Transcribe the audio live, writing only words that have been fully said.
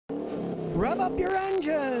Rev up your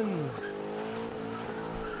engines!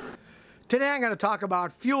 Today I'm going to talk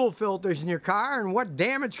about fuel filters in your car and what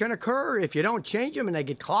damage can occur if you don't change them and they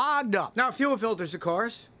get clogged up. Now, fuel filters, of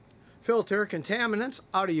course, filter contaminants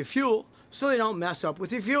out of your fuel so they don't mess up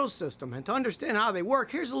with your fuel system. And to understand how they work,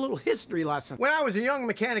 here's a little history lesson. When I was a young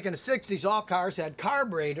mechanic in the 60s, all cars had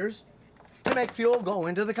carburetors to make fuel go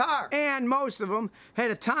into the car. And most of them had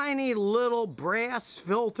a tiny little brass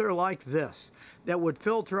filter like this that would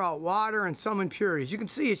filter out water and some impurities. You can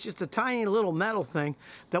see it's just a tiny little metal thing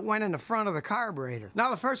that went in the front of the carburetor. Now,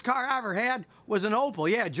 the first car I ever had was an Opel.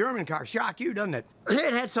 Yeah, a German car. Shock you, doesn't it?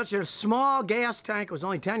 It had such a small gas tank. It was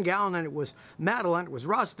only 10 gallon and it was metal and it was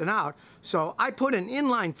rusting out. So I put an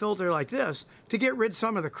inline filter like this to get rid of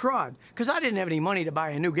some of the crud because I didn't have any money to buy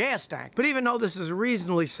a new gas tank. But even though this is a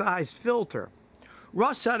reasonably sized filter,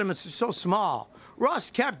 rust sediments are so small.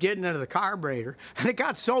 Rust kept getting into the carburetor, and it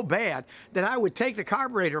got so bad that I would take the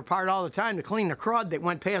carburetor apart all the time to clean the crud that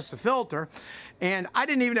went past the filter, and I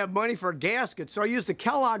didn't even have money for a gasket, so I used a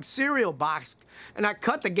Kellogg's cereal box, and I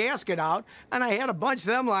cut the gasket out, and I had a bunch of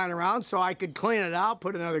them lying around so I could clean it out,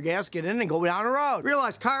 put another gasket in, and go down the road.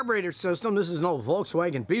 Realized carburetor system, this is an old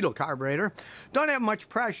Volkswagen Beetle carburetor, don't have much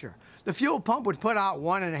pressure. The fuel pump would put out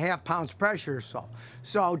 1.5 pounds pressure or so.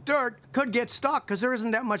 So dirt could get stuck because there isn't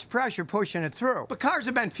that much pressure pushing it through. But cars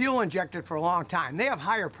have been fuel injected for a long time. They have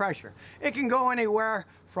higher pressure. It can go anywhere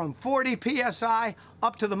from 40 PSI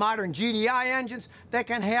up to the modern GDI engines that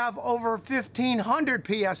can have over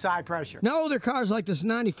 1,500 PSI pressure. Now, older cars like this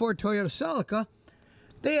 94 Toyota Celica,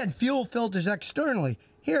 they had fuel filters externally.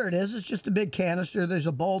 Here it is, it's just a big canister. There's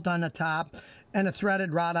a bolt on the top and a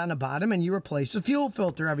threaded rod on the bottom, and you replace the fuel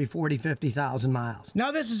filter every 50,000 miles. Now,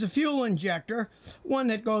 this is a fuel injector, one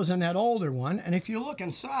that goes in that older one, and if you look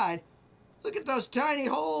inside, look at those tiny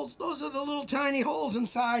holes. Those are the little tiny holes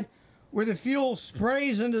inside where the fuel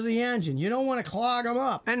sprays into the engine. You don't want to clog them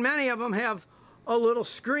up. And many of them have a little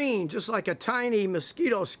screen, just like a tiny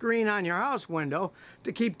mosquito screen on your house window,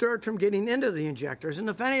 to keep dirt from getting into the injectors. And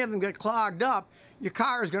if any of them get clogged up, your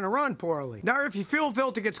car is going to run poorly. Now, if your fuel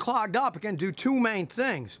filter gets clogged up, it can do two main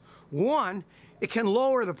things. One, it can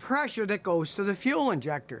lower the pressure that goes to the fuel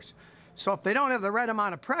injectors. So if they don't have the right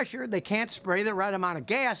amount of pressure, they can't spray the right amount of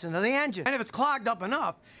gas into the engine. And if it's clogged up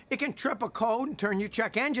enough, it can trip a code and turn your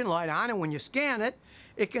check engine light on, and when you scan it,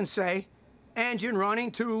 it can say, engine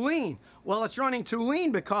running too lean. Well, it's running too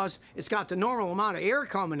lean because it's got the normal amount of air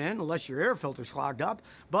coming in, unless your air filter's clogged up,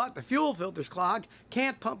 but the fuel filter's clogged,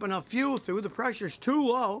 can't pump enough fuel through, the pressure's too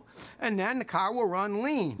low, and then the car will run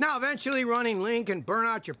lean. Now, eventually running lean can burn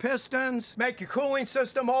out your pistons, make your cooling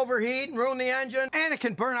system overheat and ruin the engine, and it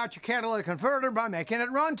can burn out your catalytic converter by making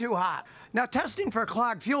it run too hot. Now, testing for a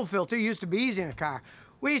clogged fuel filter used to be easy in a car.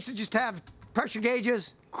 We used to just have pressure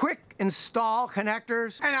gauges, quick install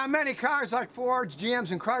connectors, and on many cars like Fords,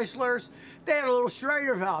 GMs, and Chryslers, they had a little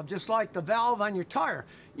Schrader valve, just like the valve on your tire.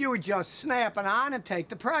 You would just snap it on and take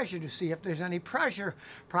the pressure to see if there's any pressure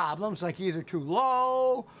problems, like either too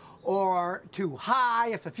low or too high.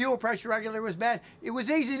 If the fuel pressure regulator was bad, it was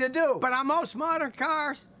easy to do. But on most modern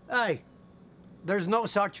cars, hey, there's no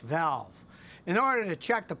such valve. In order to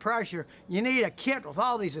check the pressure, you need a kit with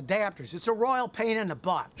all these adapters. It's a royal pain in the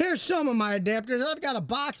butt. Here's some of my adapters. I've got a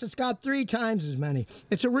box that's got 3 times as many.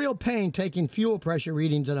 It's a real pain taking fuel pressure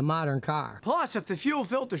readings in a modern car. Plus, if the fuel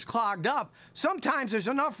filter's clogged up, sometimes there's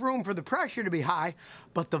enough room for the pressure to be high,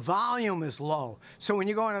 but the volume is low. So when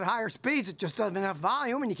you're going at higher speeds, it just doesn't have enough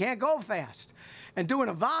volume and you can't go fast. And doing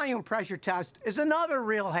a volume pressure test is another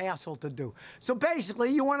real hassle to do. So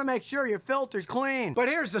basically, you want to make sure your filter's clean. But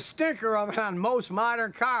here's the stinker of it on most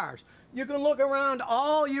modern cars. You can look around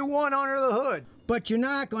all you want under the hood, but you're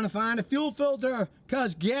not going to find a fuel filter,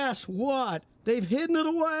 because guess what? They've hidden it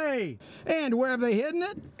away. And where have they hidden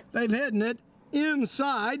it? They've hidden it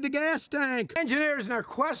inside the gas tank. Engineers in their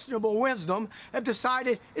questionable wisdom have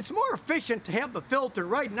decided it's more efficient to have the filter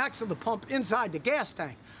right next to the pump inside the gas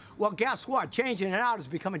tank. Well, guess what? Changing it out has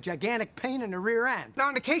become a gigantic pain in the rear end. Now,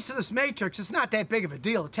 in the case of this Matrix, it's not that big of a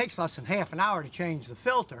deal. It takes less than half an hour to change the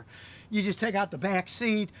filter. You just take out the back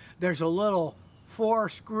seat. There's a little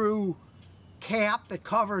 4-screw cap that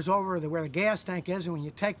covers over where the gas tank is, and when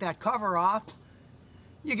you take that cover off,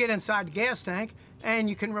 you get inside the gas tank and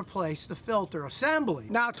you can replace the filter assembly.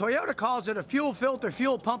 Now, Toyota calls it a fuel filter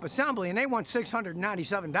fuel pump assembly, and they want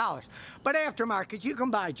 $697. But aftermarket, you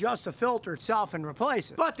can buy just the filter itself and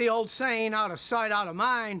replace it. But the old saying, out of sight, out of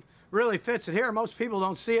mind, really fits it here. Most people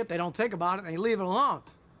don't see it, they don't think about it, and they leave it alone.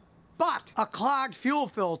 But a clogged fuel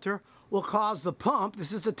filter will cause the pump,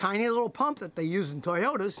 this is the tiny little pump that they use in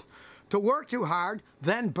Toyotas, to work too hard,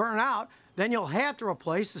 then burn out, then you'll have to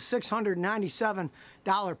replace the $697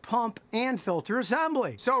 pump and filter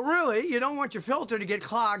assembly. So really, you don't want your filter to get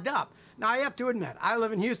clogged up. Now, I have to admit, I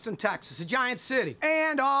live in Houston, Texas, a giant city,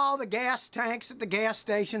 and all the gas tanks at the gas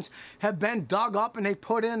stations have been dug up and they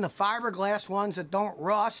put in the fiberglass ones that don't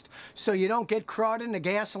rust, so you don't get crud in the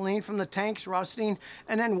gasoline from the tanks rusting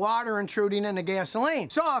and then water intruding in the gasoline.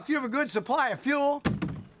 So if you have a good supply of fuel,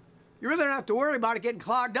 you really don't have to worry about it getting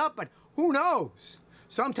clogged up, but who knows?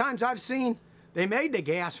 Sometimes I've seen they made the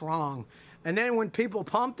gas wrong, and then when people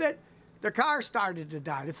pumped it, their car started to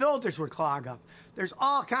die. The filters would clog up. There's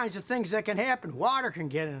all kinds of things that can happen. Water can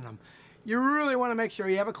get in them. You really want to make sure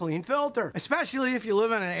you have a clean filter, especially if you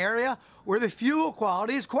live in an area where the fuel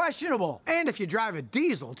quality is questionable. And if you drive a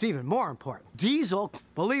diesel, it's even more important. Diesel,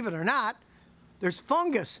 believe it or not, there's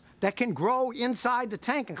fungus that can grow inside the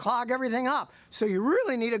tank and clog everything up. So you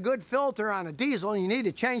really need a good filter on a diesel, and you need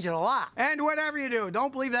to change it a lot. And whatever you do,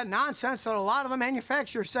 don't believe that nonsense that a lot of the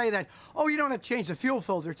manufacturers say that, oh, you don't have to change the fuel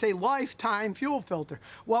filter. It's a lifetime fuel filter.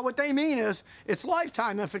 Well, what they mean is it's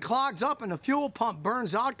lifetime. If it clogs up and the fuel pump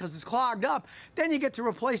burns out because it's clogged up, then you get to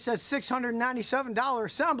replace that $697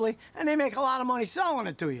 assembly, and they make a lot of money selling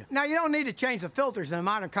it to you. Now, you don't need to change the filters in a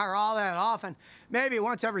modern car all that often. Maybe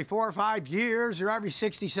once every 4 or 5 years or every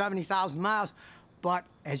 60, 70,000 miles. But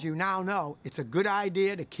as you now know, it's a good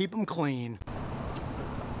idea to keep them clean.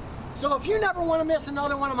 So if you never want to miss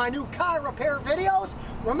another one of my new car repair videos,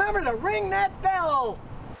 remember to ring that bell.